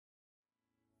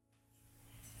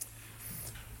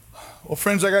Well,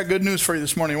 friends, I got good news for you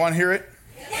this morning. You want to hear it?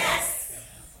 Yes.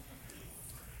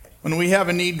 When we have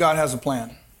a need, God has a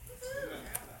plan.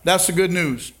 That's the good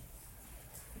news.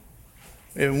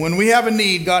 When we have a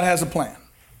need, God has a plan.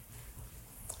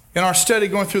 In our study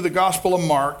going through the Gospel of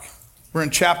Mark, we're in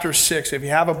chapter 6. If you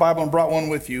have a Bible and brought one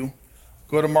with you,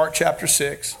 go to Mark chapter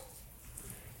 6.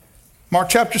 Mark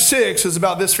chapter 6 is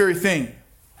about this very thing.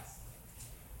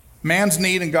 Man's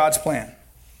need and God's plan.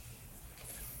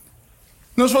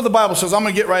 Notice what the Bible says. I'm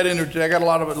going to get right into it today. I got a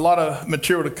lot of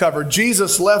material to cover.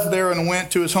 Jesus left there and went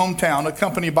to his hometown,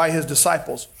 accompanied by his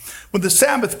disciples. When the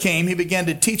Sabbath came, he began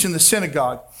to teach in the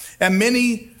synagogue, and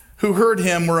many who heard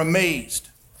him were amazed.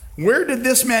 Where did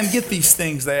this man get these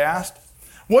things, they asked.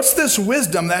 What's this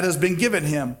wisdom that has been given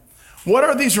him? What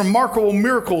are these remarkable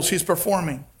miracles he's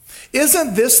performing?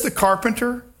 Isn't this the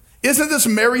carpenter? Isn't this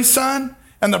Mary's son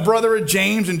and the brother of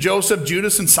James and Joseph,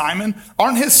 Judas, and Simon?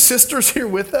 Aren't his sisters here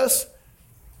with us?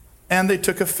 And they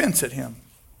took offense at him.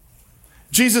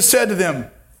 Jesus said to them,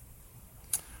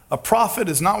 a prophet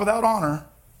is not without honor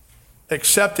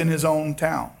except in his own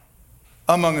town,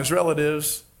 among his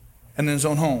relatives, and in his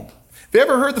own home. Have you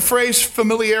ever heard the phrase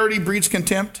familiarity breeds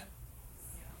contempt?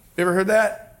 You ever heard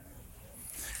that?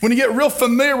 When you get real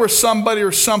familiar with somebody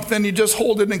or something, you just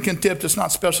hold it in contempt. It's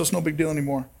not special. It's no big deal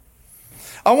anymore.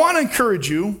 I want to encourage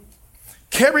you,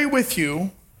 carry with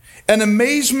you an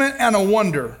amazement and a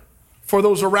wonder for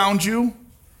those around you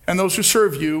and those who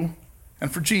serve you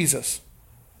and for Jesus.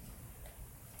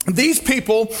 These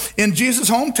people in Jesus'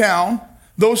 hometown,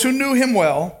 those who knew him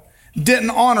well,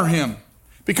 didn't honor him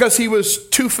because he was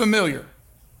too familiar.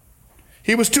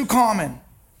 He was too common.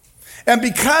 And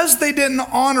because they didn't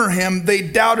honor him, they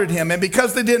doubted him. And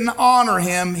because they didn't honor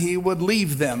him, he would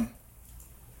leave them.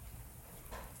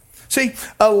 See,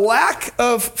 a lack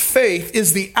of faith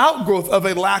is the outgrowth of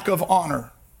a lack of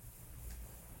honor.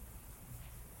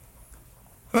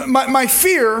 My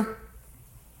fear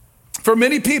for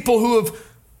many people who have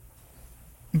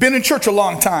been in church a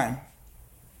long time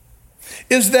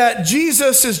is that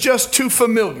Jesus is just too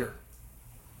familiar.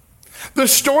 The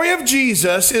story of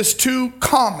Jesus is too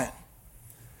common.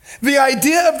 The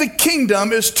idea of the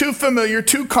kingdom is too familiar,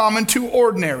 too common, too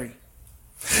ordinary.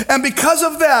 And because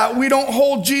of that, we don't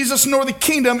hold Jesus nor the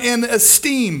kingdom in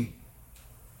esteem.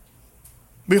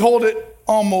 We hold it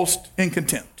almost in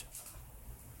contempt.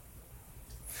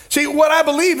 See, what I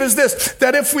believe is this,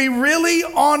 that if we really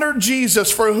honor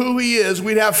Jesus for who he is,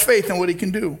 we'd have faith in what he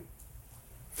can do.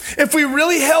 If we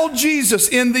really held Jesus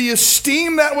in the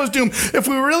esteem that was due, if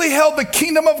we really held the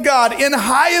kingdom of God in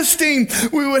high esteem,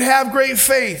 we would have great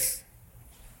faith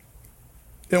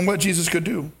in what Jesus could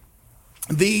do.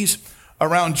 These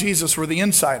around Jesus were the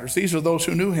insiders. These are those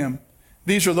who knew him.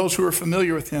 These are those who were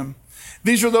familiar with him.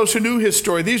 These are those who knew his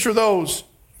story. These are those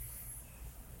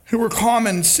who were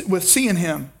common with seeing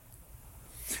him.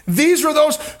 These were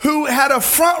those who had a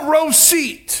front row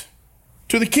seat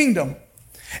to the kingdom.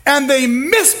 And they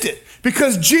missed it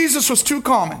because Jesus was too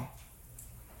common.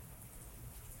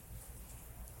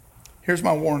 Here's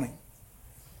my warning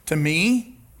to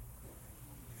me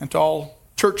and to all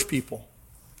church people.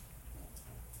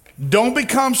 Don't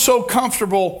become so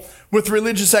comfortable with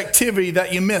religious activity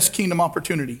that you miss kingdom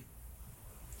opportunity.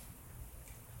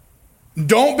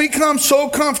 Don't become so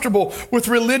comfortable with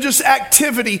religious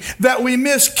activity that we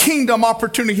miss kingdom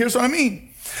opportunity. Here's what I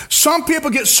mean. Some people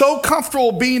get so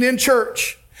comfortable being in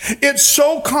church. It's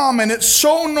so common, it's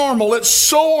so normal, it's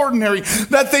so ordinary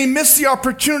that they miss the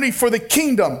opportunity for the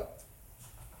kingdom.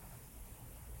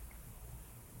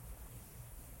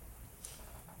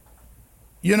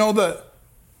 You know, the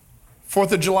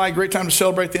 4th of July, great time to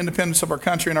celebrate the independence of our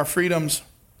country and our freedoms.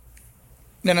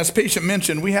 And as Patient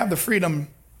mentioned, we have the freedom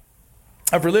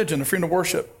of religion, the freedom of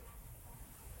worship.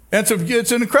 And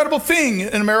it's an incredible thing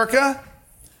in America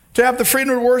to have the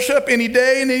freedom of worship any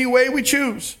day and any way we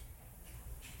choose.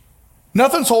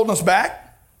 Nothing's holding us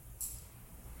back.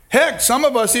 Heck, some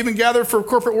of us even gathered for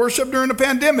corporate worship during the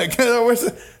pandemic.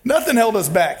 Nothing held us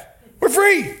back. We're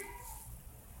free.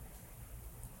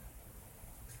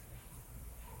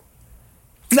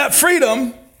 That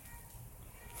freedom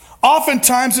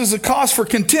oftentimes is a cause for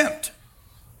contempt.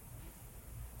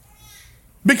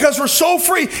 Because we're so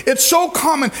free, it's so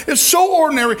common, it's so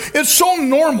ordinary, it's so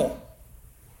normal.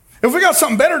 If we got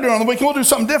something better to do on the week, we'll do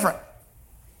something different.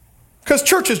 Because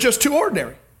church is just too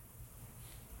ordinary.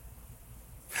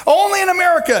 Only in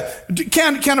America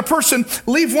can a person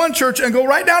leave one church and go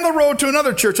right down the road to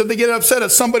another church if they get upset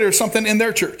at somebody or something in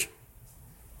their church.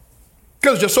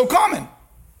 Because it's just so common.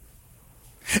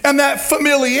 And that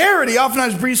familiarity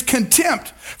oftentimes breeds contempt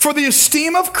for the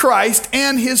esteem of Christ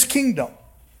and his kingdom.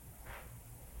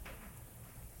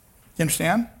 You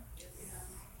understand?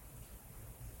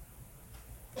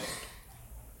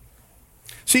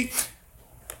 See,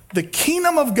 the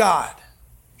kingdom of God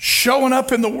showing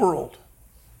up in the world.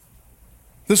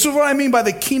 This is what I mean by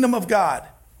the kingdom of God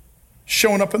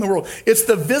showing up in the world. It's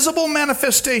the visible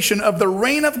manifestation of the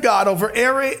reign of God over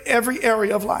every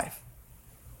area of life.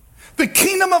 The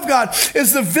kingdom of God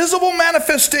is the visible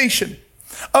manifestation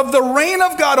of the reign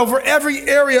of God over every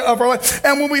area of our life.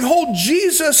 And when we hold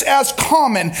Jesus as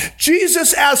common,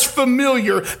 Jesus as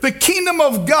familiar, the kingdom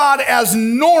of God as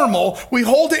normal, we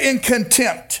hold it in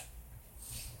contempt,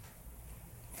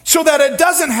 so that it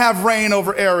doesn't have reign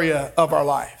over area of our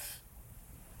life.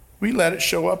 We let it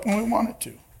show up when we want it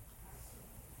to.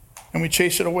 And we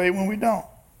chase it away when we don't.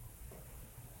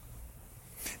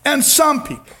 And some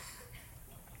people,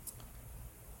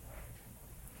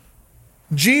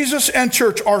 Jesus and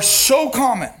church are so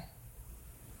common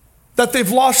that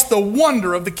they've lost the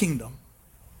wonder of the kingdom.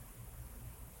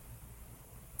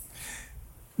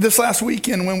 This last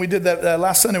weekend when we did that,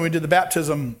 last Sunday we did the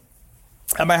baptism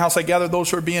at my house, I gathered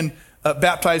those who are being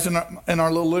baptized in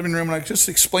our little living room, and I was just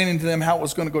explaining to them how it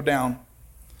was going to go down.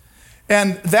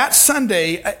 And that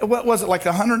Sunday, what was it, like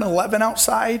 111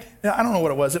 outside? I don't know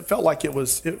what it was. It felt like it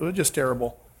was just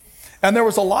terrible. And there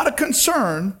was a lot of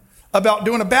concern about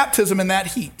doing a baptism in that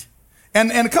heat.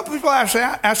 And a couple of people actually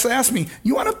asked me,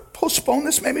 you want to postpone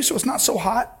this maybe so it's not so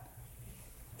hot?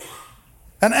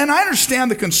 And I understand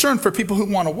the concern for people who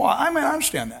want to walk. I mean, I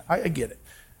understand that. I get it.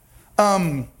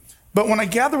 But when I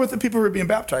gather with the people who are being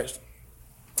baptized,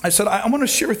 I said, I want to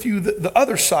share with you the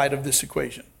other side of this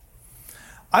equation.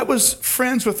 I was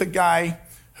friends with a guy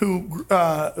who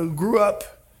grew up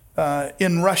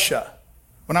in Russia.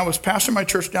 When I was pastoring my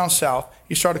church down south,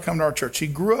 he started coming to our church. He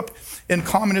grew up in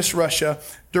communist Russia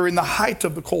during the height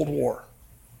of the Cold War.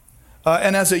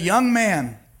 And as a young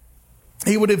man,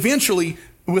 he would eventually,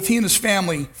 with he and his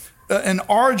family, an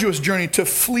arduous journey to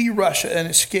flee Russia and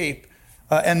escape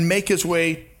and make his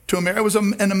way to America. It was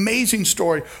an amazing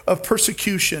story of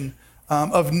persecution,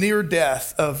 of near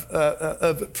death,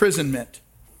 of imprisonment.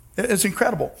 It's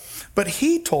incredible. But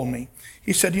he told me,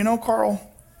 he said, you know,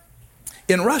 Carl,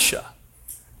 in Russia,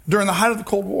 during the height of the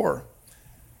Cold War,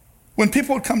 when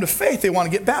people would come to faith, they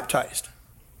want to get baptized.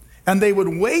 And they would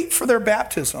wait for their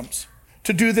baptisms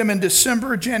to do them in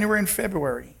December, January, and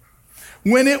February,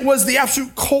 when it was the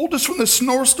absolute coldest, when the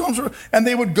snowstorms were, and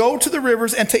they would go to the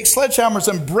rivers and take sledgehammers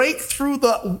and break through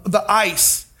the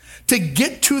ice to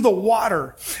get to the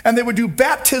water. And they would do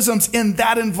baptisms in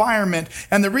that environment.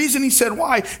 And the reason he said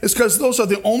why is because those are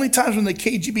the only times when the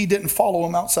KGB didn't follow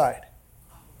him outside.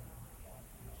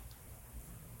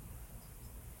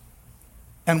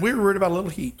 And we were worried about a little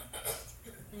heat.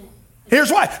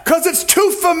 Here's why. Because it's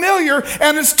too familiar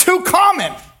and it's too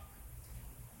common. Do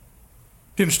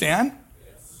you understand?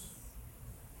 Yes.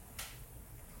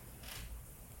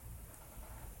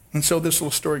 And so this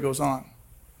little story goes on.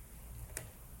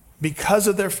 Because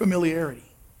of their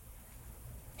familiarity,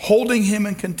 holding him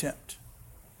in contempt,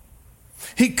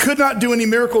 he could not do any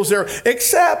miracles there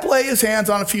except lay his hands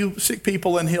on a few sick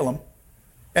people and heal them.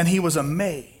 And he was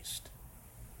amazed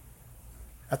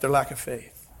at their lack of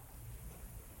faith.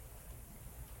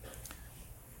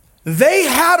 They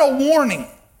had a warning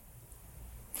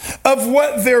of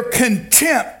what their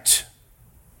contempt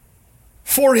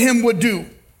for him would do.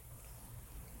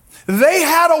 They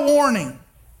had a warning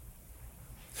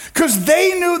because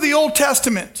they knew the Old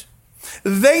Testament.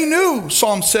 They knew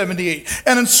Psalm 78.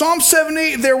 And in Psalm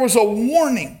 78, there was a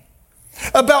warning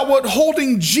about what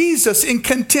holding Jesus in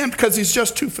contempt because he's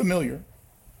just too familiar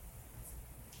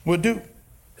would do.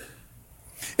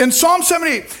 In Psalm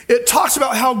 78, it talks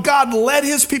about how God led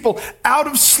his people out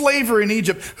of slavery in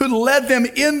Egypt, who led them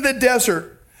in the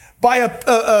desert by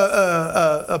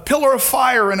a pillar of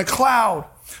fire and a cloud,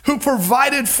 who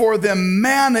provided for them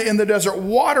manna in the desert,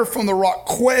 water from the rock,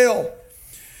 quail,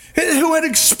 who had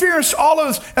experienced all of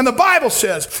this. And the Bible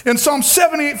says in Psalm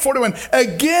 78:41,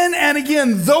 again and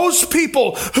again, those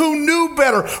people who knew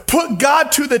better put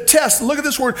God to the test. Look at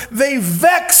this word. They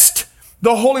vexed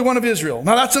the Holy One of Israel.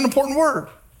 Now that's an important word.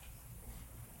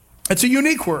 It's a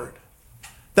unique word.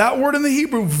 That word in the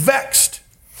Hebrew, vexed,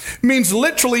 means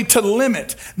literally to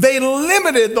limit. They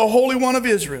limited the Holy One of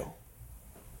Israel.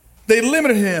 They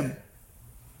limited him.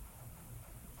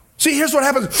 See, here's what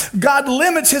happens. God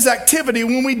limits his activity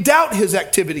when we doubt his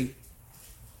activity.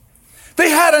 They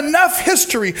had enough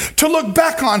history to look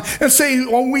back on and say,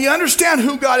 well, we understand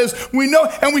who God is. We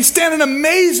know, and we stand in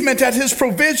amazement at his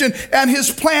provision and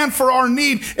his plan for our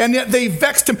need. And yet they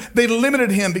vexed him. They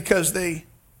limited him because it's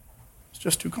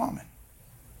just too common.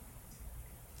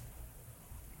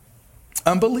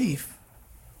 Unbelief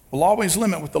will always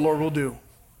limit what the Lord will do.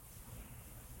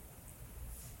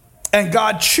 And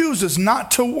God chooses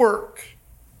not to work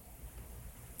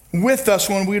with us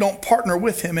when we don't partner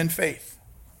with him in faith.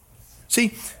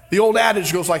 See, the old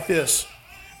adage goes like this: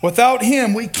 without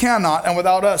him we cannot, and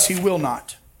without us he will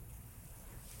not.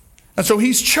 And so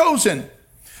he's chosen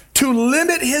to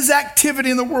limit his activity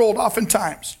in the world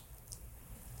oftentimes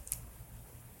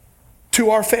to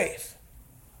our faith.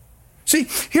 See,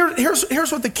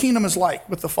 here's what the kingdom is like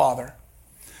with the Father.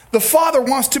 The Father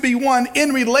wants to be one in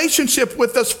relationship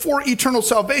with us for eternal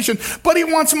salvation, but he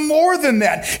wants more than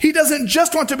that. He doesn't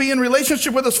just want to be in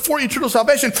relationship with us for eternal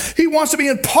salvation. He wants to be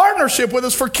in partnership with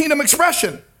us for kingdom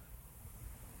expression.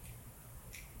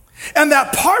 And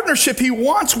that partnership he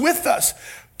wants with us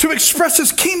to express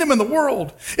his kingdom in the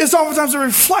world is oftentimes a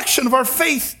reflection of our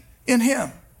faith in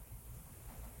him.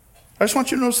 I just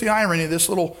want you to notice the irony of this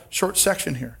little short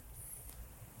section here.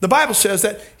 The Bible says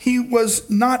that he was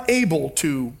not able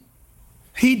to,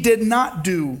 he did not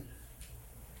do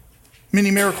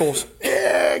many miracles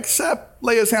except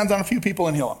lay his hands on a few people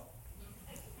and heal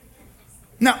them.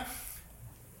 Now,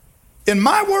 in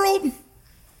my world,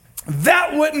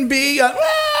 that wouldn't be,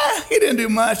 he didn't do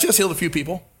much, just healed a few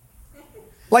people.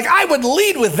 Like, I would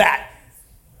lead with that.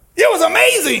 It was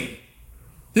amazing.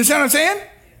 You see what I'm saying?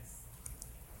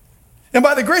 And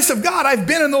by the grace of God, I've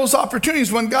been in those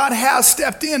opportunities when God has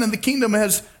stepped in and the kingdom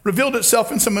has revealed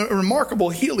itself in some remarkable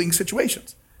healing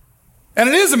situations. And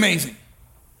it is amazing.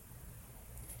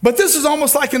 But this is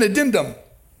almost like an addendum.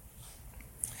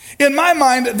 In my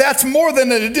mind, that's more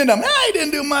than an addendum. He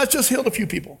didn't do much, just healed a few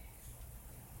people.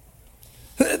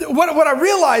 What I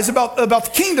realize about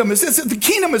the kingdom is this: that the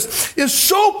kingdom is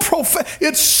so profound,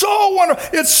 it's so wonderful,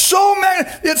 it's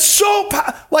so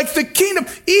like the kingdom,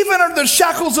 even under the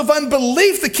shackles of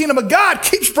unbelief, the kingdom of God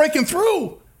keeps breaking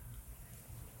through.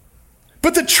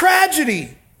 But the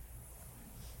tragedy,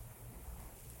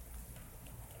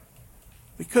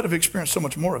 we could have experienced so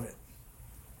much more of it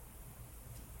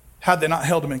had they not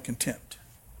held him in contempt.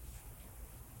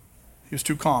 He was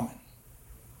too common.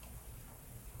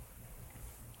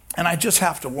 And I just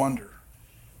have to wonder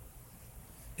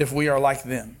if we are like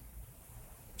them.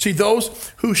 See,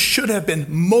 those who should have been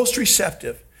most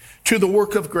receptive to the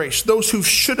work of grace, those who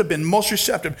should have been most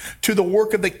receptive to the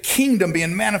work of the kingdom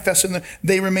being manifested,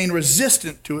 they remain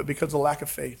resistant to it because of the lack of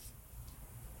faith.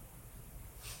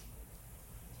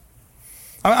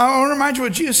 I want to remind you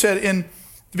what Jesus said in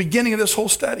the beginning of this whole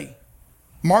study.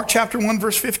 Mark chapter 1,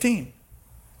 verse 15.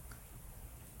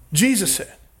 Jesus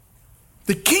said,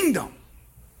 the kingdom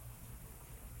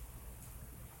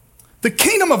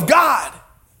of God,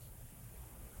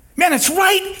 man, it's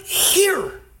right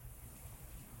here.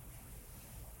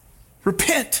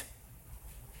 Repent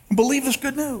and believe this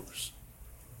good news.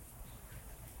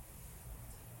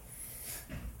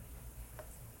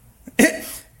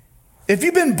 If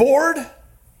you've been bored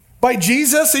by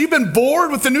Jesus, if you've been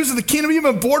bored with the news of the kingdom, you've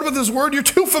been bored with his word, you're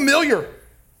too familiar.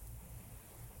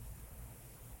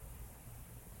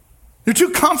 You're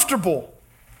too comfortable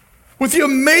with the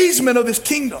amazement of this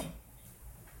kingdom.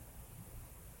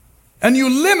 And you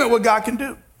limit what God can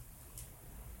do.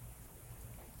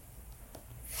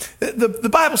 The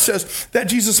Bible says that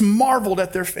Jesus marveled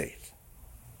at their faith.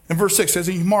 And verse 6 says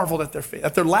he marveled at their faith,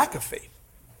 at their lack of faith.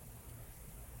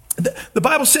 The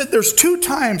Bible said there's 2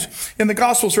 times in the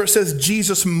Gospels where it says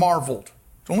Jesus marveled.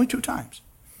 It's only 2 times.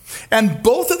 And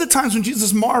both of the times when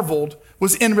Jesus marveled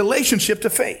was in relationship to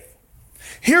faith.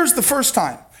 Here's the first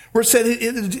time where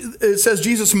it says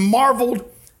Jesus marveled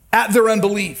at their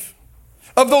unbelief,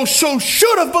 of those who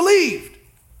should have believed.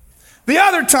 The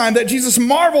other time that Jesus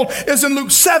marveled is in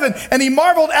Luke 7, and he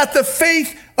marveled at the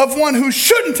faith of one who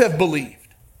shouldn't have believed.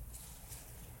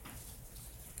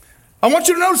 I want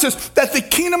you to notice this, that the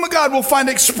kingdom of God will find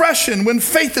expression when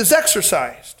faith is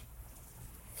exercised.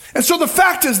 And so the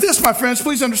fact is this, my friends,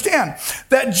 please understand,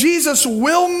 that Jesus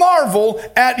will marvel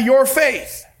at your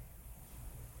faith.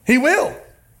 He will.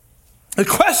 The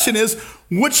question is,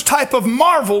 which type of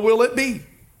marvel will it be?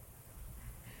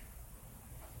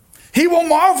 He will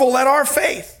marvel at our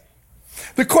faith.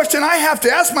 The question I have to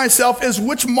ask myself is,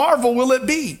 which marvel will it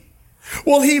be?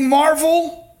 Will he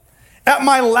marvel at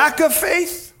my lack of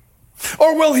faith?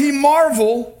 Or will he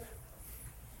marvel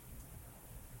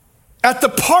at the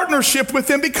partnership with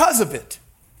him because of it?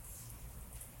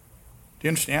 Do you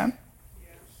understand?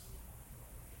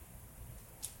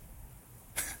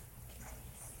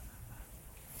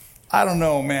 I don't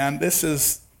know, man. This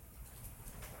is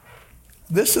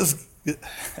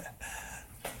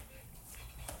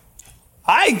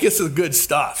I think this is good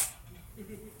stuff.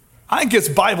 I think this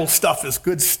Bible stuff is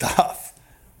good stuff.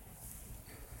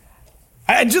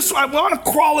 I want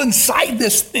to crawl inside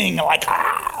this thing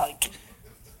I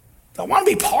want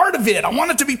to be part of it. I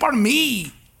want it to be part of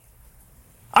me.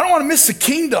 I don't want to miss the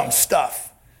kingdom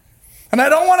stuff. And I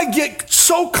don't want to get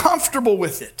so comfortable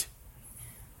with it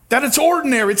that it's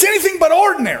ordinary. It's anything but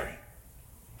ordinary.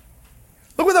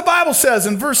 Look what the Bible says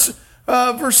in verses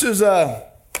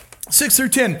 6 through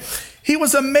 10. He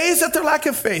was amazed at their lack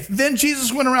of faith. Then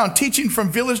Jesus went around teaching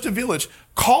from village to village,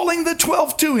 calling the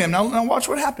 12 to him. Now watch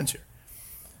what happens here.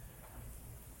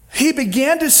 He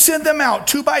began to send them out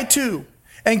 2 by 2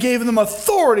 and gave them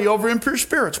authority over impure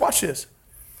spirits. Watch this.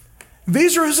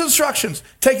 These are his instructions.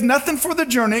 Take nothing for the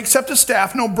journey except a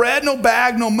staff, no bread, no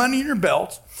bag, no money in your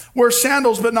belt. Wear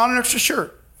sandals, but not an extra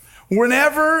shirt.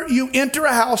 Whenever you enter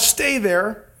a house, stay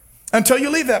there until you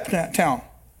leave that town.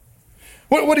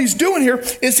 What he's doing here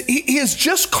is he has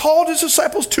just called his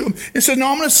disciples to him and said, no,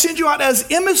 I'm going to send you out as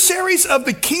emissaries of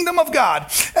the kingdom of God.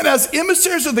 And as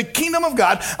emissaries of the kingdom of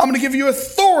God, I'm going to give you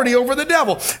authority over the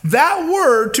devil. That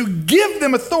word, to give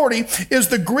them authority, is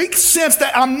the Greek sense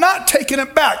that I'm not taking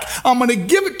it back. I'm going to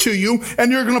give it to you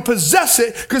and you're going to possess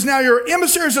it because now you're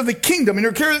emissaries of the kingdom and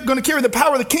you're going to carry the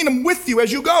power of the kingdom with you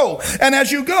as you go. And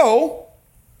as you go,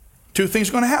 2 things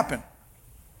are going to happen.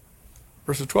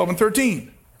 Verses 12 and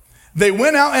 13. They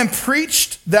went out and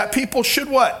preached that people should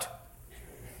what?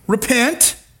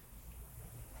 Repent.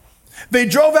 They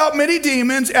drove out many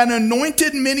demons and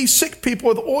anointed many sick people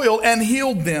with oil and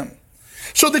healed them.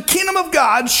 So the kingdom of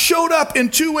God showed up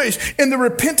in 2 ways, in the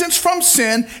repentance from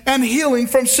sin and healing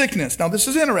from sickness. Now this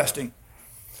is interesting.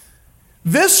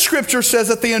 This scripture says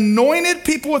that they anointed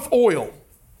people with oil.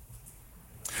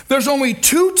 There's only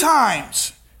 2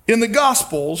 times in the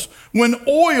Gospels when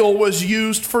oil was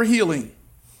used for healing.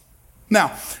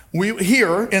 Now, we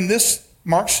here in this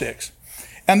Mark 6,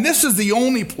 and this is the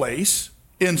only place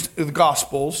in the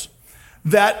Gospels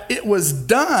that it was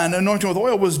done, anointing with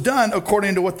oil was done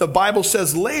according to what the Bible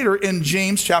says later in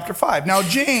James chapter 5. Now,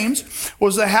 James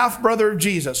was the half-brother of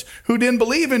Jesus who didn't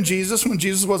believe in Jesus when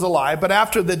Jesus was alive, but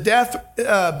after the death,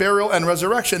 burial, and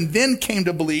resurrection, then came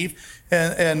to believe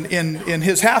in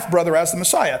his half-brother as the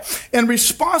Messiah. In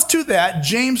response to that,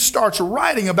 James starts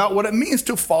writing about what it means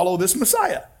to follow this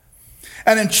Messiah.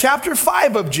 And in chapter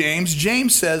 5 of James,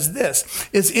 James says this,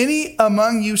 is any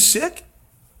among you sick?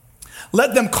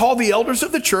 Let them call the elders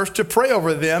of the church to pray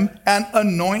over them and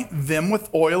anoint them with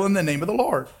oil in the name of the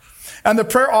Lord. And the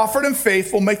prayer offered in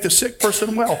faith will make the sick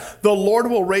person well. The Lord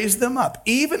will raise them up.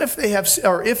 Even if they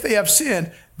have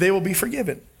sinned, they will be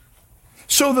forgiven.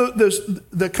 So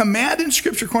the command in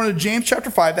Scripture, according to James chapter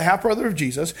 5, the half-brother of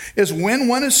Jesus, is when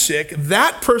one is sick,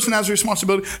 that person has a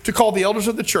responsibility to call the elders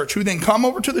of the church, who then come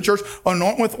over to the church,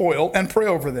 anoint with oil, and pray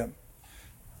over them.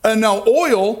 And now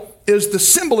oil is the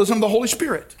symbolism of the Holy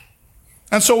Spirit.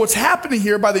 And so what's happening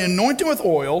here by the anointing with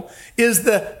oil is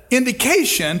the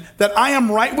indication that I am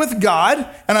right with God,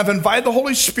 and I've invited the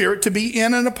Holy Spirit to be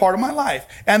in and a part of my life,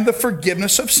 and the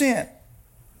forgiveness of sin.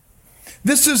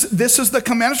 This is the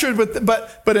command,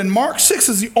 but in Mark 6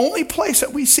 is the only place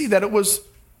that we see that it was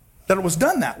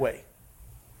done that way.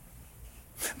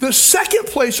 The second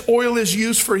place oil is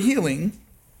used for healing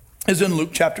is in Luke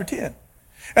chapter 10.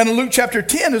 And in Luke chapter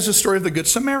 10 is the story of the Good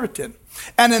Samaritan.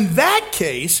 And in that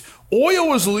case, oil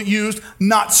was used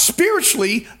not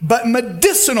spiritually, but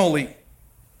medicinally.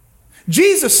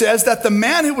 Jesus says that the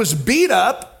man who was beat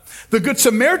up, the Good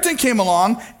Samaritan came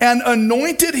along and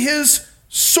anointed his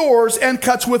sores and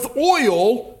cuts with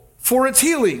oil for its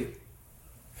healing.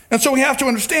 And so we have to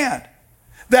understand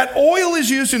that oil is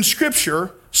used in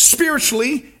Scripture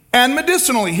spiritually and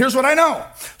medicinally. Here's what I know.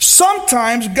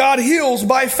 Sometimes God heals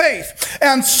by faith,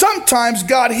 and sometimes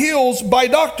God heals by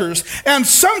doctors, and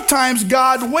sometimes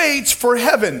God waits for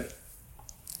heaven.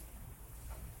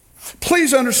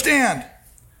 Please understand,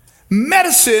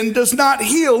 medicine does not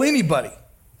heal anybody.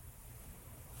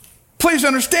 Please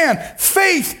understand,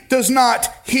 faith does not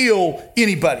heal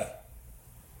anybody.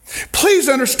 Please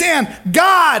understand,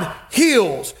 God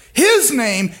heals. His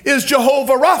name is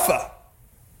Jehovah Rapha.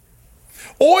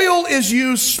 Oil is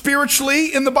used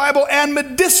spiritually in the Bible and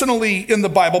medicinally in the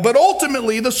Bible, but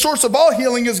ultimately the source of all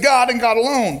healing is God and God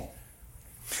alone.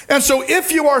 And so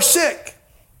if you are sick,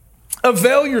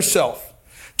 avail yourself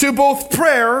to both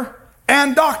prayer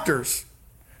and doctors.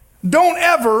 Don't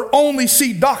ever only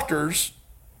see doctors,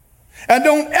 and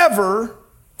don't ever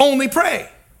only pray.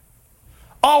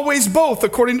 Always both,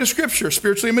 according to Scripture,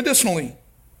 spiritually and medicinally.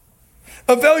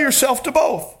 Avail yourself to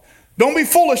both. Don't be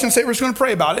foolish and say we're just going to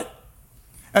pray about it.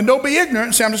 And don't be ignorant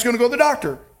and say I'm just going to go to the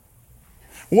doctor.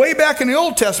 Way back in the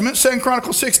Old Testament, 2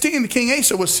 Chronicles 16, the King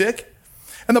Asa was sick.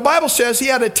 And the Bible says he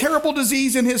had a terrible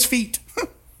disease in his feet.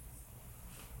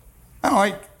 I don't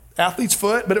like athlete's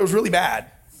foot, but it was really bad.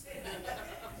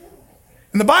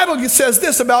 And the Bible says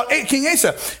this about King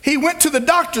Asa. He went to the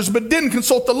doctors but didn't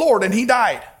consult the Lord, and he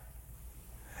died.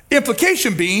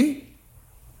 Implication being,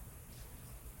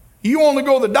 you only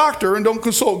go to the doctor and don't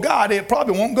consult God, it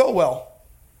probably won't go well.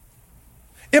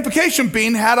 Implication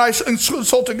being, had I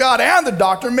consulted God and the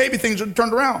doctor, maybe things would have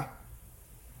turned around.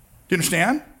 Do you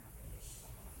understand?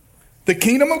 The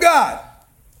kingdom of God.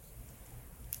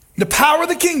 The power of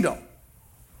the kingdom.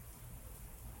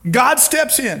 God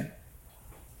steps in.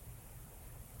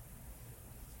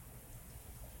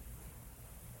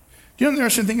 Do you know the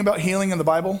interesting thing about healing in the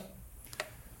Bible?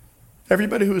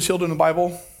 Everybody who was healed in the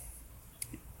Bible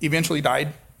eventually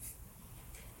died.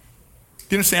 Do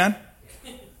you understand?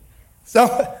 So,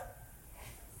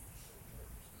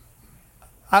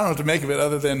 I don't know what to make of it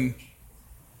other than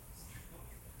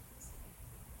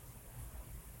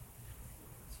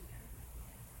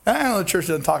I know the church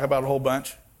doesn't talk about it a whole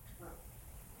bunch.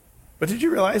 But did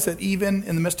you realize that even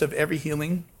in the midst of every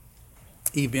healing,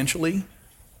 eventually, you're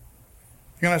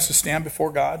going to have to stand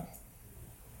before God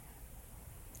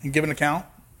and give an account?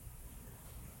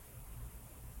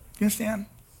 Do you understand?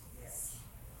 Yes.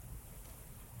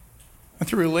 And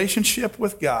through relationship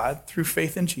with God, through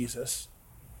faith in Jesus,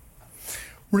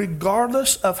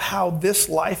 regardless of how this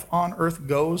life on earth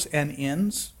goes and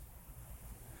ends,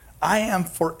 I am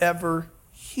forever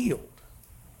healed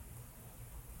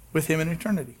with him in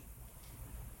eternity.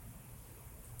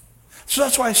 So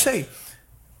that's why I say,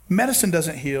 medicine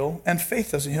doesn't heal and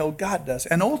faith doesn't heal, God does.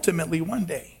 And ultimately one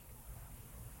day,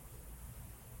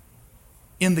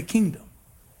 in the kingdom,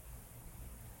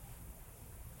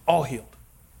 all healed.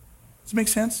 Does it make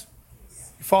sense?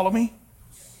 You follow me?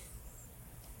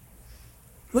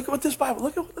 Look at what this Bible,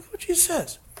 look at what Jesus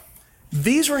says.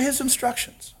 These were his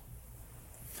instructions.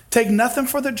 Take nothing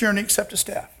for the journey except a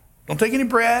staff. Don't take any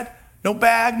bread, no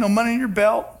bag, no money in your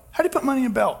belt. How do you put money in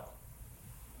your belt?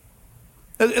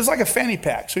 It's like a fanny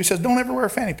pack. So he says, don't ever wear a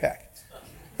fanny pack.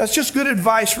 That's just good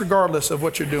advice regardless of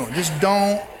what you're doing. Just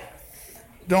don't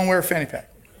wear a fanny pack.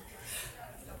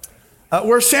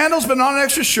 Wear sandals but not an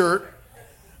extra shirt.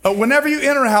 Whenever you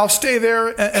enter a house, stay there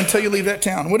until you leave that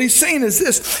town. What he's saying is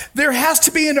this. There has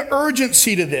to be an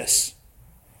urgency to this.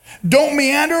 Don't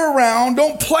meander around.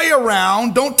 Don't play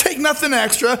around. Don't take nothing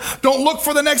extra. Don't look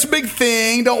for the next big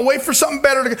thing. Don't wait for something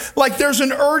better. Like there's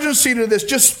an urgency to this.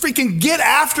 Just freaking get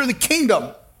after the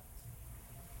kingdom.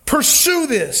 Pursue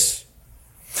this.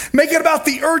 Make it about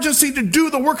the urgency to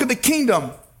do the work of the kingdom.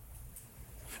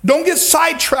 Don't get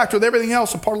sidetracked with everything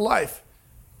else a part of life.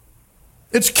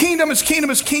 It's kingdom, it's kingdom,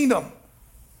 it's kingdom.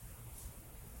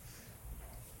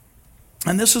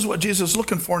 And this is what Jesus is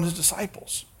looking for in his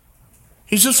disciples.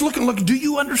 He's just looking, look, do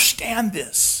you understand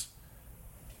this?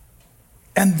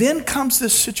 And then comes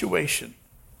this situation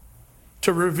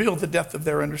to reveal the depth of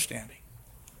their understanding.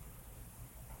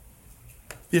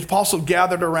 The apostles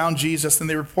gathered around Jesus and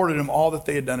they reported him all that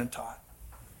they had done and taught.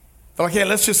 They're like, hey,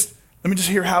 let me just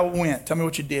hear how it went. Tell me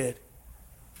what you did.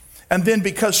 And then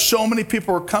because so many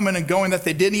people were coming and going that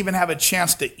they didn't even have a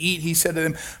chance to eat, he said to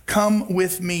them, come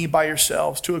with me by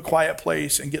yourselves to a quiet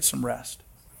place and get some rest.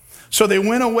 So they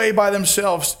went away by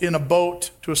themselves in a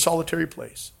boat to a solitary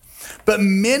place. But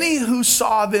many who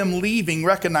saw them leaving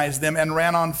recognized them and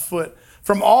ran on foot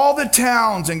from all the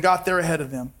towns and got there ahead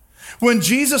of them. When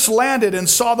Jesus landed and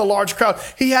saw the large crowd,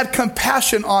 he had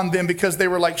compassion on them because they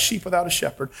were like sheep without a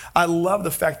shepherd. I love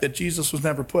the fact that Jesus was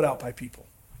never put out by people.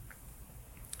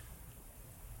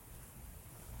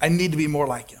 I need to be more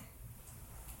like him.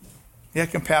 He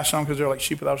had compassion on them because they're like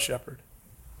sheep without a shepherd.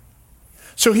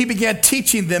 So he began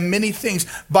teaching them many things.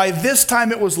 By this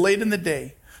time it was late in the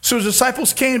day. So his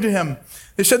disciples came to him.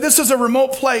 They said, this is a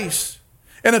remote place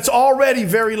and it's already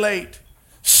very late.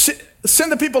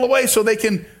 Send the people away so they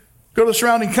can go to the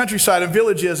surrounding countryside and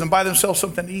villages and buy themselves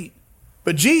something to eat.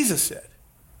 But Jesus said,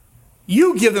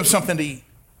 you give them something to eat.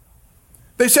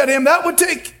 They said to him, that's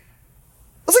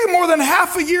like more than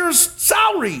half a year's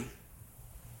salary.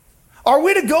 Are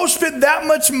we to go spend that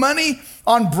much money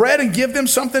on bread and give them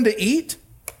something to eat?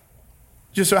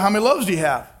 Just so how many loaves do you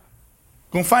have?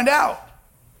 Go and find out.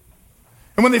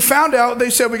 And when they found out, they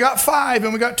said, we got 5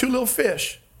 and we got 2 little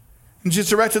fish. And Jesus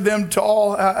directed them to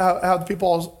all how the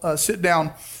people all sit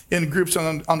down in groups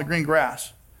on the green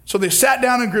grass. So they sat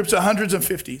down in groups of hundreds and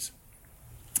fifties.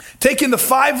 Taking the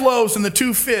 5 loaves and the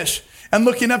 2 fish and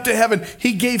looking up to heaven,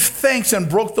 he gave thanks and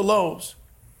broke the loaves.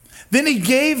 Then he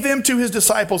gave them to his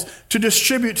disciples to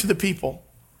distribute to the people.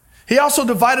 He also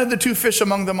divided the 2 fish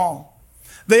among them all.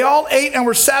 They all ate and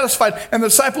were satisfied, and the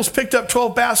disciples picked up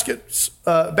 12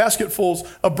 basketfuls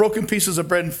of broken pieces of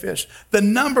bread and fish. The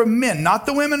number of men, not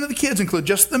the women and the kids included,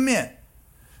 just the men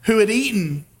who had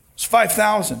eaten was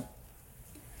 5,000.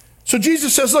 So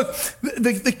Jesus says, look,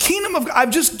 the kingdom of God,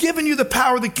 I've just given you the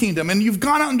power of the kingdom, and you've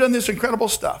gone out and done this incredible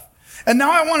stuff. And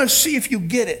now I want to see if you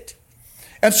get it.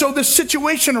 And so this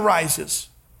situation arises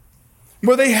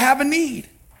where they have a need.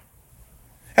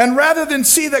 And rather than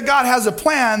see that God has a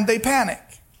plan, they panic.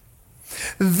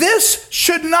 This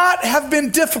should not have been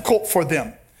difficult for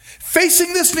them.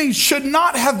 Facing this need should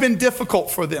not have been difficult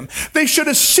for them. They should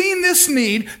have seen this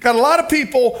need, got a lot of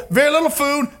people, very little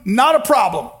food, not a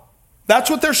problem. That's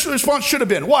what their response should have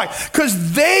been. Why?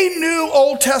 Because they knew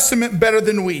Old Testament better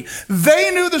than we.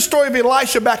 They knew the story of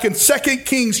Elisha back in 2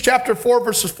 Kings chapter 4,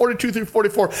 verses 42 through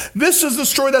 44. This is the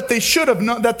story that they should have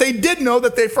known, that they did know,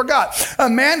 that they forgot. A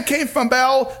man came from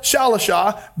Baal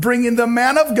Shalishah, bringing the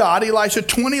man of God, Elisha,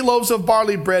 20 loaves of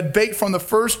barley bread baked from the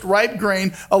first ripe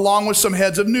grain, along with some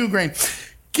heads of new grain.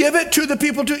 Give it to the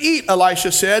people to eat,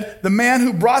 Elisha said. The man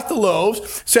who brought the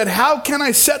loaves said, how can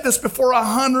I set this before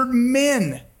 100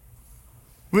 men?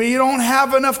 We don't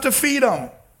have enough to feed them.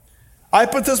 I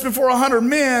put this before 100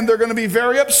 men, they're going to be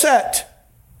very upset.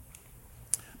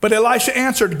 But Elisha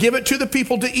answered, give it to the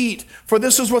people to eat, for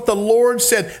this is what the Lord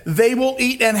said, they will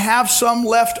eat and have some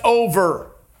left over.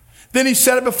 Then he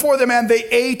set it before them, and they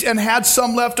ate and had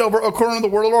some left over according to the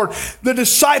word of the Lord. The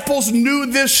disciples knew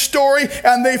this story,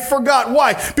 and they forgot.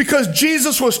 Why? Because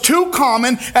Jesus was too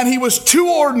common, and he was too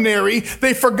ordinary.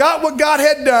 They forgot what God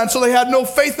had done, so they had no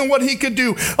faith in what he could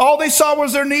do. All they saw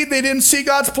was their need. They didn't see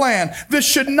God's plan. This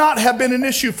should not have been an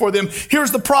issue for them.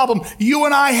 Here's the problem. You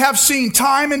and I have seen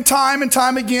time and time and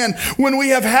time again, when we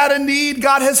have had a need,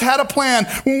 God has had a plan.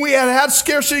 When we have had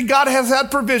scarcity, God has had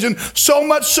provision. So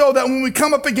much so that when we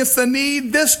come up against the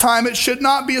need this time, it should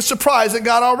not be a surprise that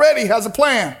God already has a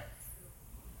plan.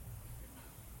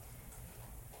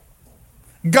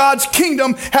 God's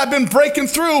kingdom had been breaking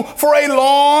through for a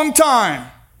long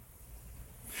time.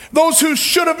 Those who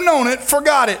should have known it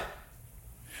forgot it.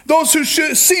 Those who should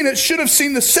have seen it should have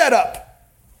seen the setup.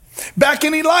 Back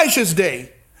in Elisha's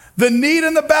day, the need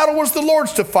in the battle was the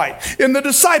Lord's to fight. In the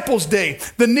disciples' day,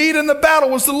 the need in the battle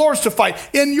was the Lord's to fight.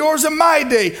 In yours and my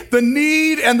day, the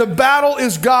need and the battle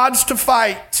is God's to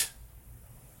fight.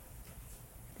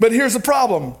 But here's the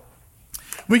problem.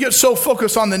 We get so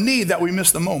focused on the need that we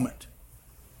miss the moment.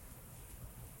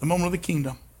 The moment of the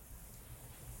kingdom.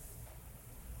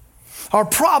 Our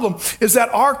problem is that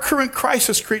our current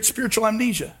crisis creates spiritual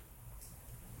amnesia.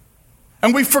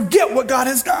 And we forget what God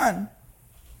has done.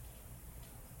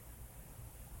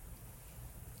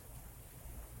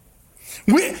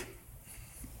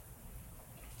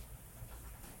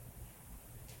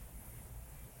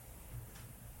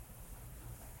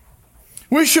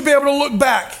 We should be able to look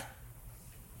back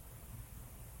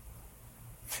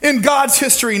in God's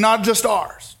history, not just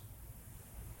ours.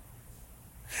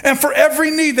 And for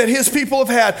every need that his people have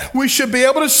had, we should be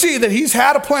able to see that he's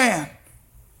had a plan.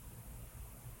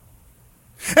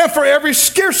 And for every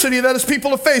scarcity that his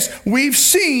people have faced, we've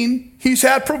seen he's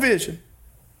had provision.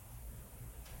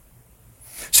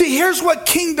 See, here's what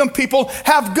kingdom people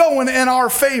have going in our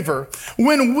favor.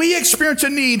 When we experience a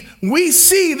need, we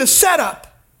see the setup.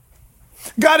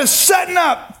 God is setting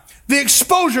up the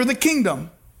exposure of the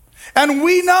kingdom. And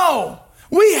we know,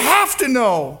 we have to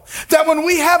know that when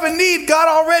we have a need, God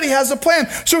already has a plan.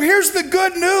 So here's the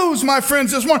good news, my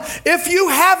friends, this morning. If you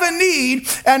have a need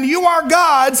and you are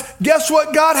God's, guess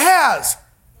what God has?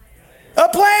 A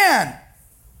plan.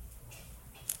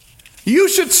 You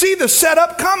should see the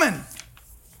setup coming.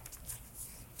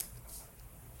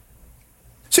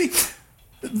 See,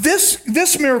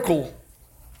 this miracle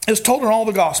is told in all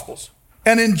the Gospels.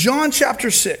 And in John chapter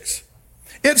 6,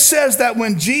 it says that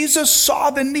when Jesus saw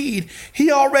the need, he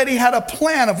already had a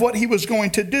plan of what he was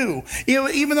going to do.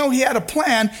 Even though he had a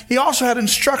plan, he also had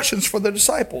instructions for the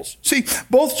disciples. See,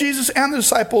 both Jesus and the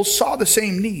disciples saw the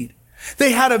same need.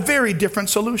 They had a very different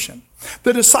solution.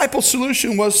 The disciples'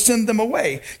 solution was send them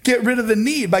away. Get rid of the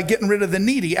need by getting rid of the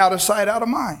needy, out of sight, out of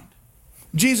mind.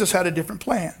 Jesus had a different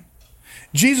plan.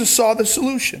 Jesus saw the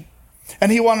solution,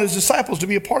 and he wanted his disciples to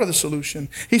be a part of the solution.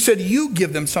 He said, you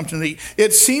give them something to eat.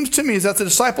 It seems to me as that the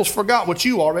disciples forgot what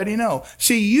you already know.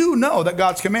 See, you know that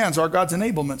God's commands are God's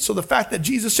enablement. So the fact that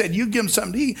Jesus said, you give them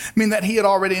something to eat, mean that he had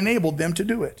already enabled them to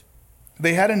do it.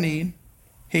 They had a need.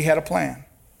 He had a plan.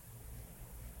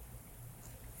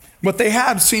 What they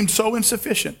had seemed so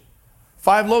insufficient.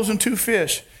 5 loaves and 2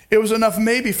 fish. It was enough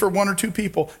maybe for 1 or 2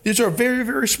 people. These are very,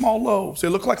 very small loaves. They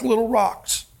look like little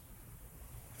rocks.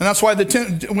 And that's why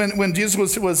when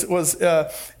Jesus was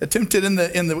tempted in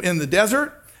the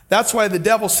desert, that's why the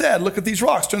devil said, look at these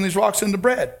rocks, turn these rocks into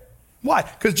bread. Why?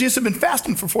 Because Jesus had been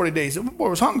fasting for 40 days. The boy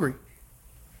was hungry.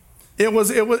 It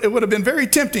would have been very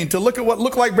tempting to look at what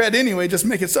looked like bread anyway, just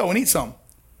make it so and eat some.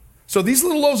 So these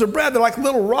little loaves of bread, they're like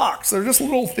little rocks. They're just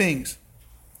little things.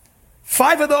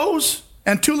 5 of those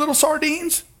and 2 little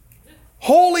sardines,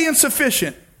 wholly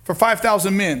insufficient for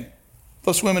 5,000 men,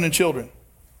 plus women and children.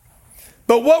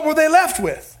 But what were they left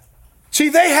with? See,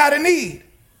 they had a need,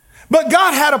 but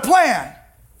God had a plan.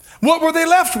 What were they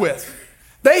left with?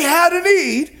 They had a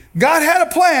need. God had a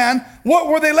plan. What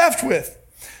were they left with?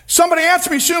 Somebody answer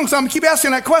me soon, because I'm going to keep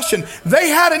asking that question. They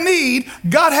had a need.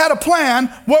 God had a plan.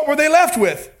 What were they left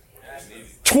with?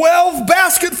 12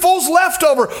 basketfuls left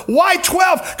over. Why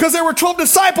 12? Because there were 12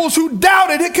 disciples who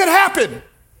doubted it could happen.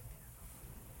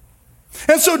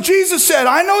 And so Jesus said,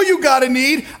 I know you got a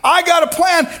need. I got a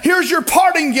plan. Here's your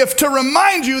parting gift to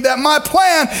remind you that my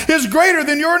plan is greater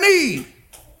than your need.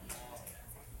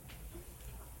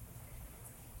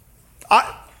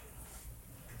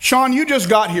 Sean, you just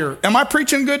got here. Am I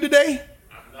preaching good today?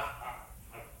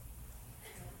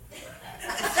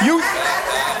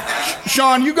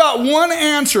 Sean, you got one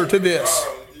answer to this.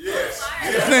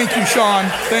 Thank you, Sean.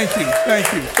 Thank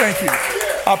you.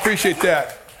 I appreciate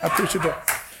that.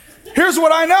 Here's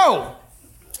what I know.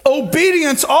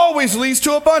 Obedience always leads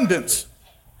to abundance.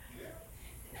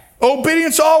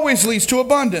 Obedience always leads to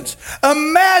abundance.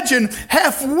 Imagine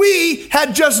if we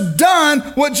had just done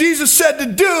what Jesus said to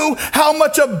do, how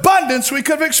much abundance we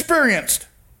could have experienced.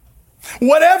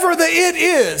 Whatever the it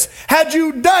is, had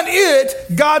you done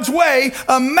it God's way,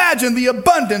 imagine the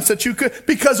abundance that you could,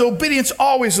 because obedience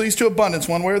always leads to abundance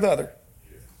one way or the other.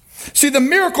 See, the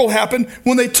miracle happened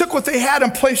when they took what they had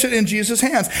and placed it in Jesus'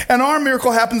 hands. And our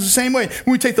miracle happens the same way.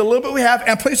 When we take the little bit we have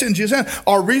and place it in Jesus' hands.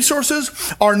 Our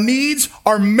resources, our needs,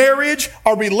 our marriage,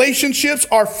 our relationships,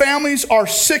 our families, our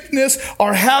sickness,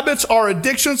 our habits, our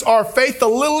addictions, our faith, the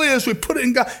little it is, we put it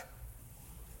in God.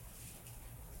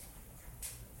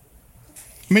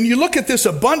 I mean, you look at this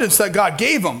abundance that God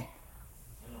gave them.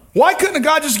 Why couldn't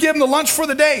God just give them the lunch for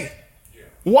the day?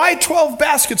 Why 12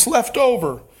 baskets left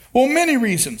over? Well, many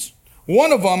reasons.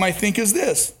 One of them, I think, is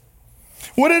this.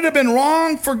 Would it have been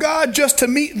wrong for God just to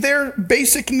meet their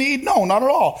basic need? No, not at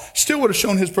all. Still would have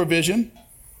shown his provision.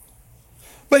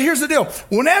 But here's the deal.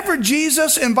 Whenever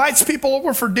Jesus invites people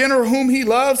over for dinner whom he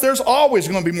loves, there's always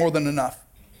going to be more than enough.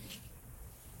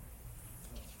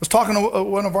 I was talking to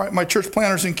one of my church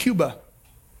planners in Cuba,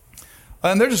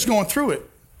 and they're just going through it.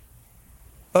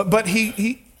 But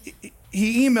he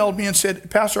emailed me and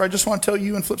said, Pastor, I just want to tell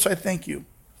you and Flipside, thank you.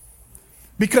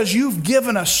 Because you've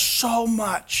given us so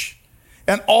much.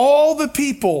 And all the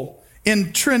people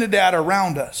in Trinidad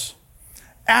around us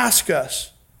ask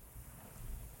us,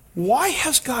 why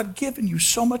has God given you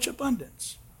so much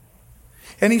abundance?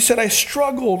 And he said, I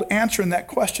struggled answering that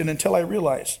question until I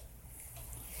realized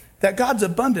that God's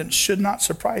abundance should not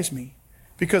surprise me,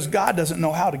 because God doesn't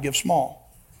know how to give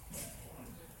small.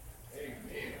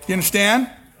 You understand?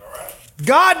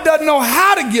 God doesn't know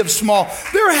how to give small.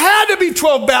 There had to be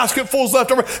 12 basketfuls left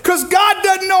over because God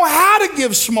doesn't know how to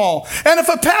give small. And if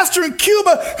a pastor in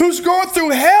Cuba who's going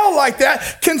through hell like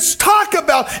that can talk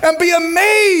about and be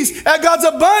amazed at God's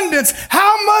abundance,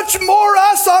 how much more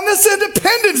us on this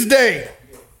Independence Day?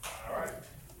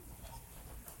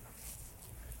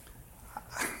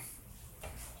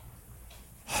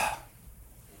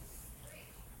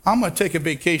 I'm going to take a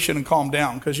vacation and calm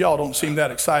down because y'all don't seem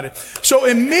that excited. So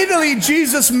immediately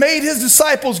Jesus made his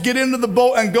disciples get into the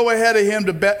boat and go ahead of him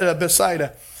to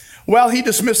Bethsaida. Well, he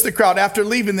dismissed the crowd. After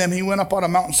leaving them, he went up on a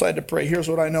mountainside to pray. Here's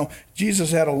what I know.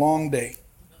 Jesus had a long day.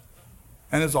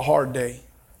 And it's a hard day.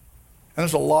 And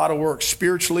there's a lot of work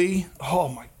spiritually. Oh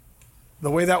my,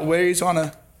 the way that weighs on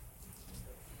the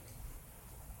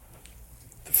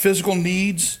physical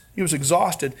needs. He was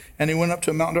exhausted, and he went up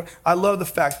to a mountain. I love the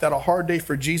fact that a hard day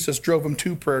for Jesus drove him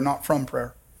to prayer, not from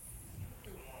prayer.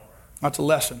 That's a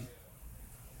lesson.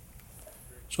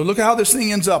 So look at how this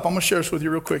thing ends up. I'm going to share this with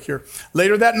you real quick here.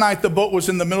 Later that night, the boat was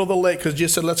in the middle of the lake because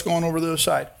Jesus said, let's go on over to the other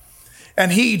side.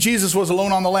 And Jesus was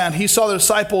alone on the land. He saw the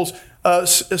disciples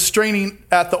straining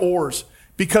at the oars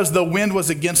because the wind was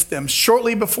against them.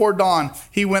 Shortly before dawn,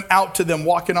 he went out to them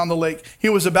walking on the lake. He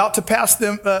was about to pass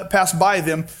by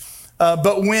them.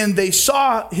 But when they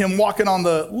saw him walking on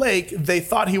the lake, they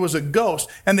thought he was a ghost.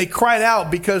 And they cried out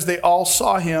because they all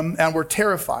saw him and were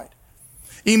terrified.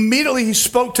 Immediately he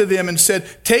spoke to them and said,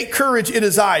 take courage, it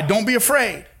is I. Don't be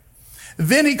afraid.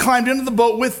 Then he climbed into the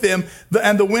boat with them,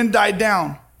 and the wind died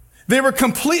down. They were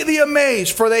completely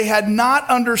amazed, for they had not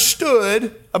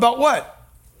understood about what?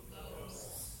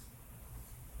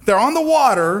 They're on the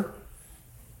water,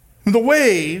 the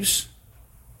waves,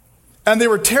 and they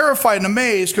were terrified and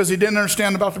amazed because they didn't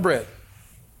understand about the bread.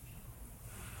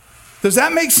 Does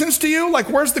that make sense to you? Like,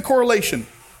 where's the correlation?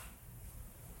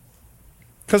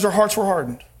 Because their hearts were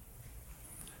hardened.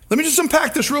 Let me just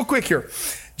unpack this real quick here.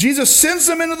 Jesus sends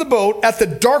them into the boat at the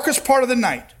darkest part of the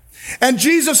night. And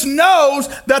Jesus knows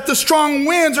that the strong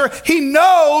winds are, he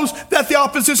knows that the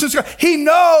opposition is coming. He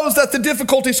knows that the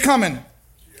difficulty is coming.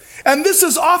 And this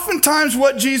is oftentimes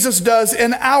what Jesus does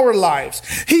in our lives.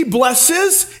 He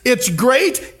blesses, it's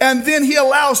great, and then he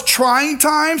allows trying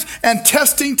times and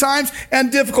testing times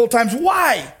and difficult times.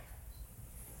 Why?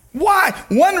 Why?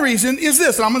 One reason is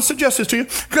this, and I'm going to suggest this to you,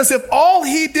 because if all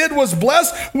he did was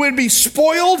bless, we'd be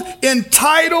spoiled,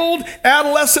 entitled,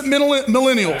 adolescent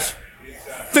millennials.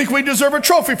 Think we deserve a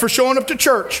trophy for showing up to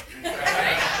church.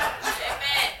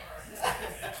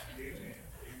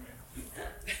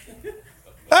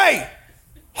 Hey,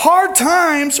 hard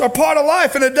times are part of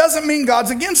life, and it doesn't mean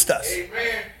God's against us.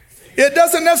 It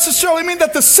doesn't necessarily mean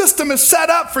that the system is set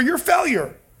up for your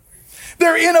failure.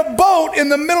 They're in a boat in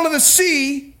the middle of the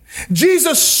sea.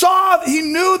 Jesus saw, he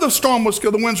knew the storm was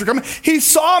good, the winds were coming. He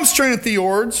saw them straining at the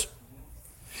oars.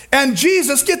 And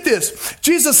Jesus, get this,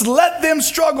 Jesus let them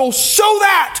struggle so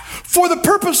that for the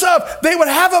purpose of they would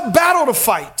have a battle to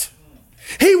fight.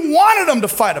 He wanted them to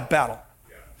fight a battle.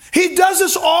 He does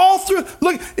this all through,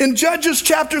 look, in Judges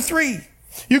chapter 3.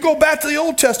 You go back to the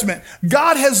Old Testament.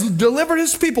 God has delivered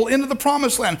his people into the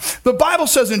promised land. The Bible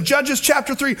says in Judges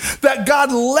chapter 3 that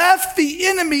God left the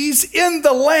enemies in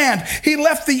the land. He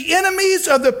left the enemies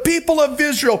of the people of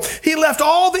Israel. He left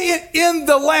all in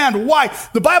the land. Why?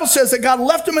 The Bible says that God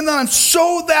left them in the land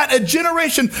so that a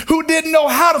generation who didn't know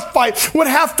how to fight would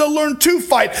have to learn to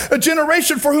fight. A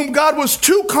generation for whom God was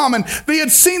too common. They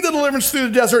had seen the deliverance through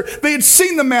the desert. They had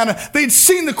seen the manna. They had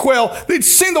seen the quail. They'd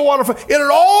seen the waterfall. It had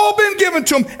all been given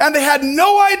to them, and they had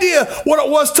no idea what it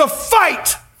was to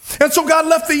fight. And so God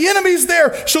left the enemies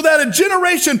there so that a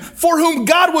generation for whom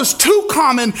God was too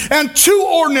common and too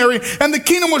ordinary and the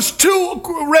kingdom was too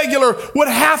regular would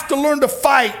have to learn to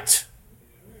fight.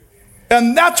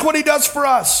 And that's what he does for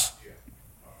us.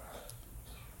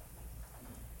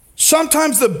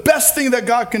 Sometimes the best thing that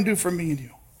God can do for me and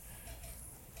you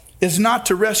is not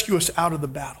to rescue us out of the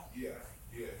battle,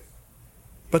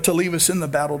 but to leave us in the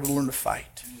battle to learn to fight.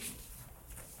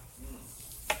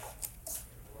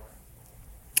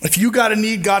 If you got a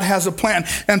need, God has a plan.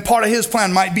 And part of his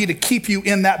plan might be to keep you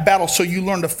in that battle so you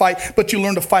learn to fight, but you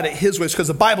learn to fight it his ways. Because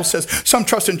the Bible says some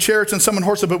trust in chariots and some in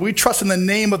horses, but we trust in the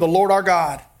name of the Lord our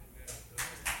God.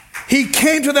 He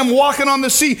came to them walking on the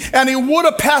sea, and he would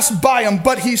have passed by them,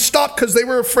 but he stopped because they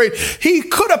were afraid. He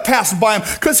could have passed by them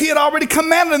because he had already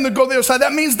commanded them to go the other side.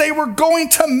 That means they were going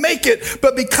to make it.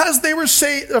 But because they were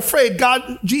afraid,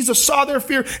 Jesus saw their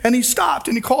fear, and he stopped,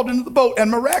 and he called into the boat. And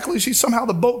miraculously, somehow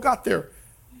the boat got there.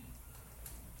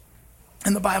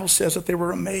 And the Bible says that they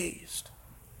were amazed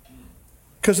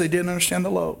because they didn't understand the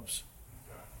loaves.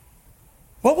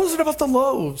 What was it about the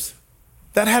loaves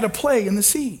that had a play in the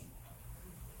sea?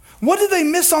 What did they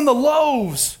miss on the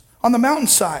loaves on the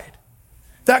mountainside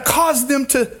that caused them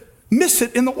to miss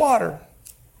it in the water?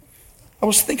 I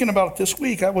was thinking about it this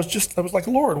week. I was like,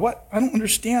 Lord, what? I don't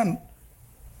understand.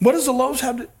 What does the loaves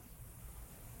have to...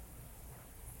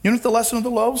 You know what the lesson of the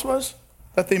loaves was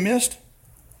that they missed?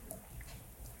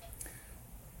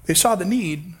 They saw the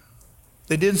need.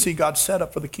 They didn't see God's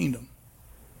setup for the kingdom.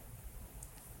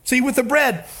 See, with the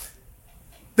bread,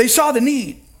 they saw the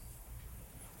need,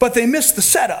 but they missed the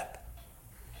setup.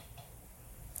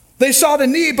 They saw the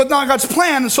need, but not God's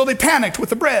plan, and so they panicked with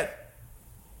the bread.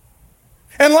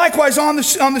 And likewise on the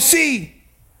sea,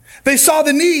 they saw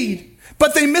the need,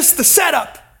 but they missed the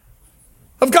setup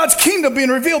of God's kingdom being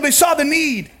revealed. They saw the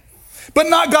need, but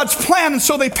not God's plan, and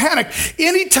so they panicked.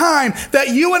 Anytime that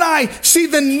you and I see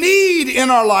the need in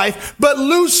our life, but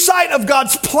lose sight of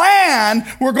God's plan,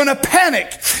 we're going to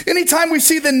panic. Anytime we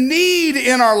see the need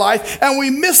in our life, and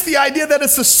we miss the idea that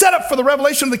it's the setup for the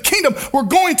revelation of the kingdom, we're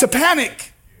going to panic.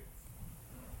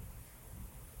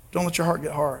 Don't let your heart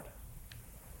get hard.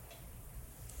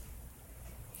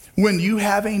 When you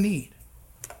have a need,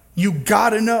 you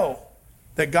got to know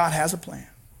that God has a plan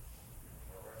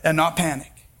and not panic.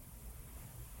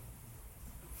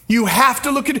 You have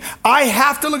to look at, I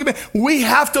have to look at, we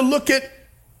have to look at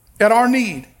our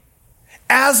need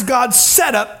as God's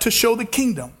set up to show the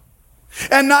kingdom.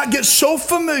 And not get so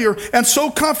familiar and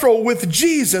so comfortable with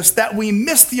Jesus that we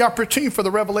miss the opportunity for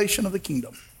the revelation of the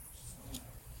kingdom.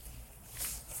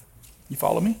 You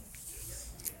follow me?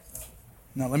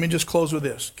 Now let me just close with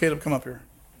this. Caleb, come up here.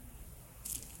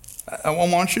 I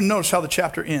want you to notice how the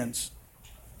chapter ends.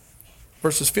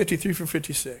 Verses 53 through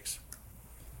 56.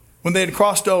 When they had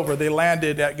crossed over, they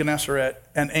landed at Gennesaret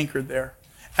and anchored there.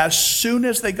 As soon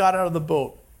as they got out of the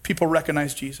boat, people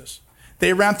recognized Jesus.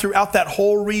 They ran throughout that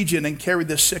whole region and carried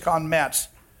the sick on mats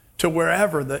to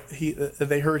wherever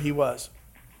they heard he was.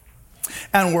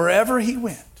 And wherever he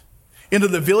went, into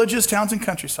the villages, towns, and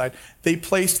countryside, they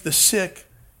placed the sick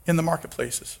in the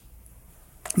marketplaces.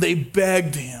 They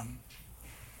begged him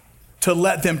to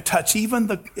let them touch even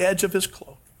the edge of his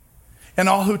cloak. And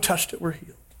all who touched it were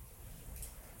healed.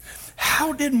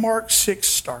 How did Mark 6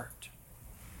 start?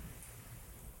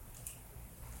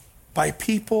 By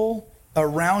people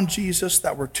around Jesus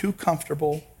that were too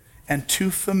comfortable and too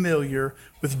familiar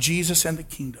with Jesus and the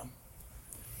kingdom.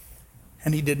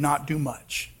 And he did not do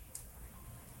much.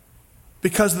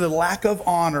 Because of the lack of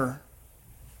honor,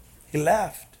 he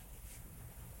left.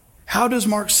 How does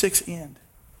Mark 6 end?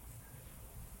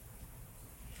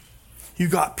 You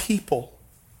got people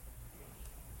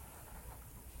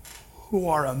who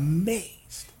are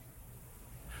amazed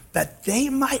that they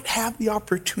might have the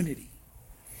opportunity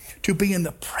to be in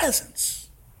the presence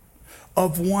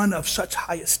of one of such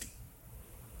high esteem.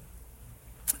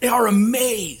 They are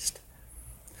amazed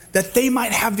that they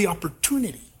might have the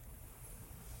opportunity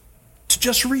to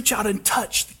just reach out and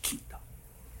touch the kingdom.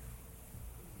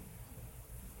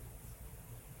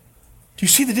 Do you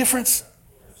see the difference?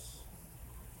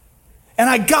 And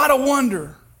I gotta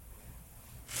wonder,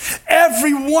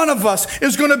 every one of us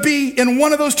is going to be in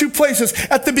one of those two places,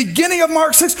 at the beginning of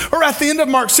Mark 6 or at the end of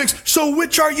Mark 6. So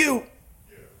which are you?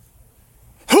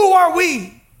 Who are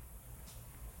we?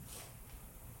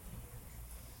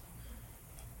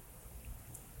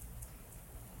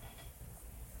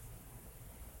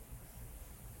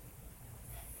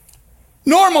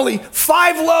 Normally,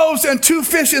 5 loaves and 2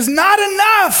 fish is not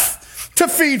enough to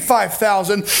feed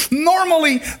 5,000.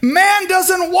 Normally, man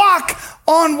doesn't walk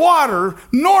on water.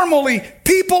 Normally,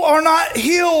 people are not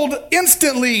healed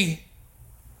instantly.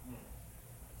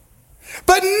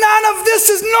 But none of this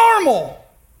is normal.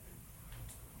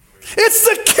 It's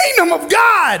the kingdom of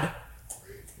God.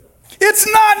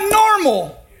 It's not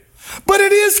normal, but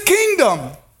it is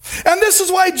kingdom. And this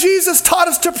is why Jesus taught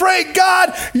us to pray,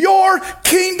 God, your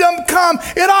kingdom come.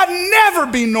 It ought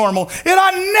never be normal. It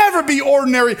ought never be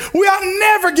ordinary. We ought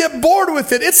never get bored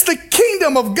with it. It's the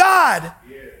kingdom of God.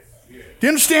 Yes, yes. Do you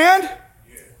understand?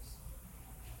 Yes.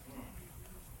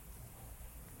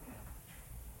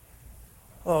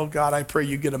 Oh, God, I pray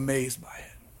you get amazed by it.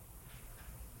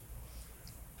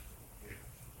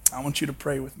 I want you to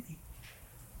pray with me.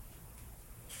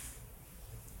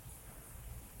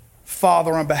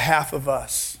 Father, on behalf of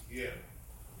us,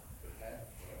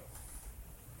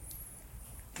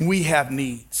 we have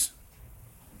needs.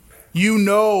 You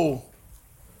know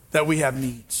that we have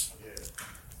needs.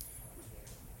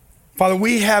 Father,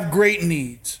 we have great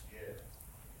needs.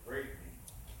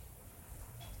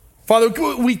 Father,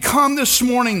 we come this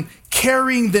morning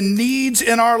carrying the needs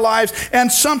in our lives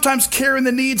and sometimes carrying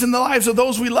the needs in the lives of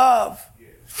those we love.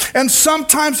 And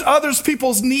sometimes others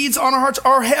people's needs on our hearts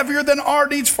are heavier than our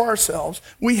needs for ourselves.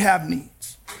 We have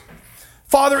needs.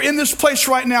 Father, in this place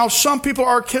right now, some people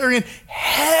are carrying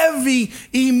heavy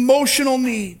emotional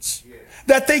needs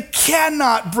that they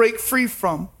cannot break free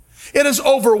from. It has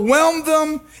overwhelmed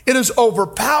them, it has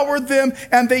overpowered them,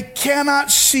 and they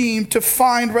cannot seem to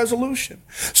find resolution.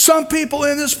 Some people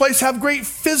in this place have great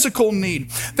physical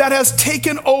need that has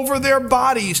taken over their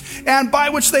bodies, and by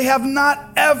which they have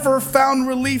not ever found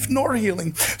relief nor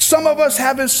healing. Some of us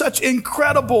have such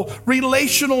incredible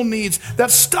relational needs that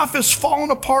stuff is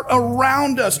falling apart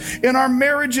around us in our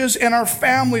marriages and our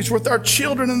families, with our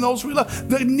children and those we love.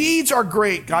 The needs are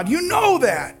great, God. You know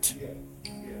that.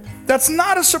 That's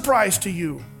not a surprise to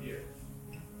you.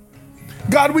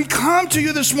 God, we come to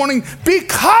you this morning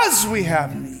because we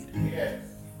have need.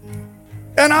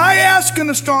 And I ask in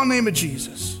the strong name of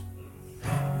Jesus,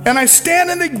 and I stand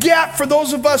in the gap for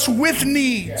those of us with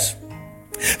needs,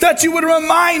 that you would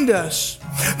remind us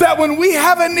that when we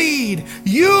have a need,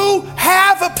 you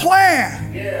have a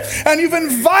plan. And you've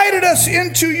invited us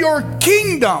into your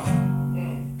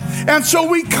kingdom. And so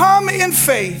we come in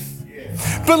faith,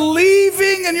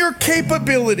 believing in your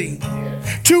capability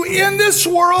to, in this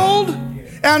world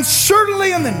and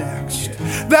certainly in the next,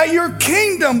 that your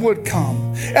kingdom would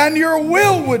come and your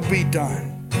will would be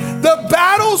done. The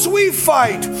battles we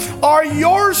fight are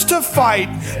yours to fight.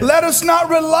 Let us not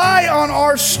rely on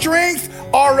our strength,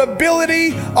 our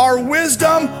ability, our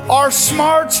wisdom, our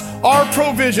smarts, our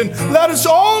provision. Let us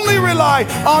only rely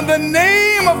on the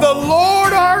name of the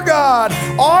Lord our God.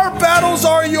 Our battles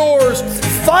are yours.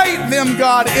 Fight them,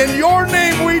 God. In your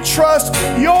name we trust.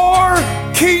 Your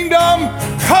kingdom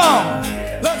come.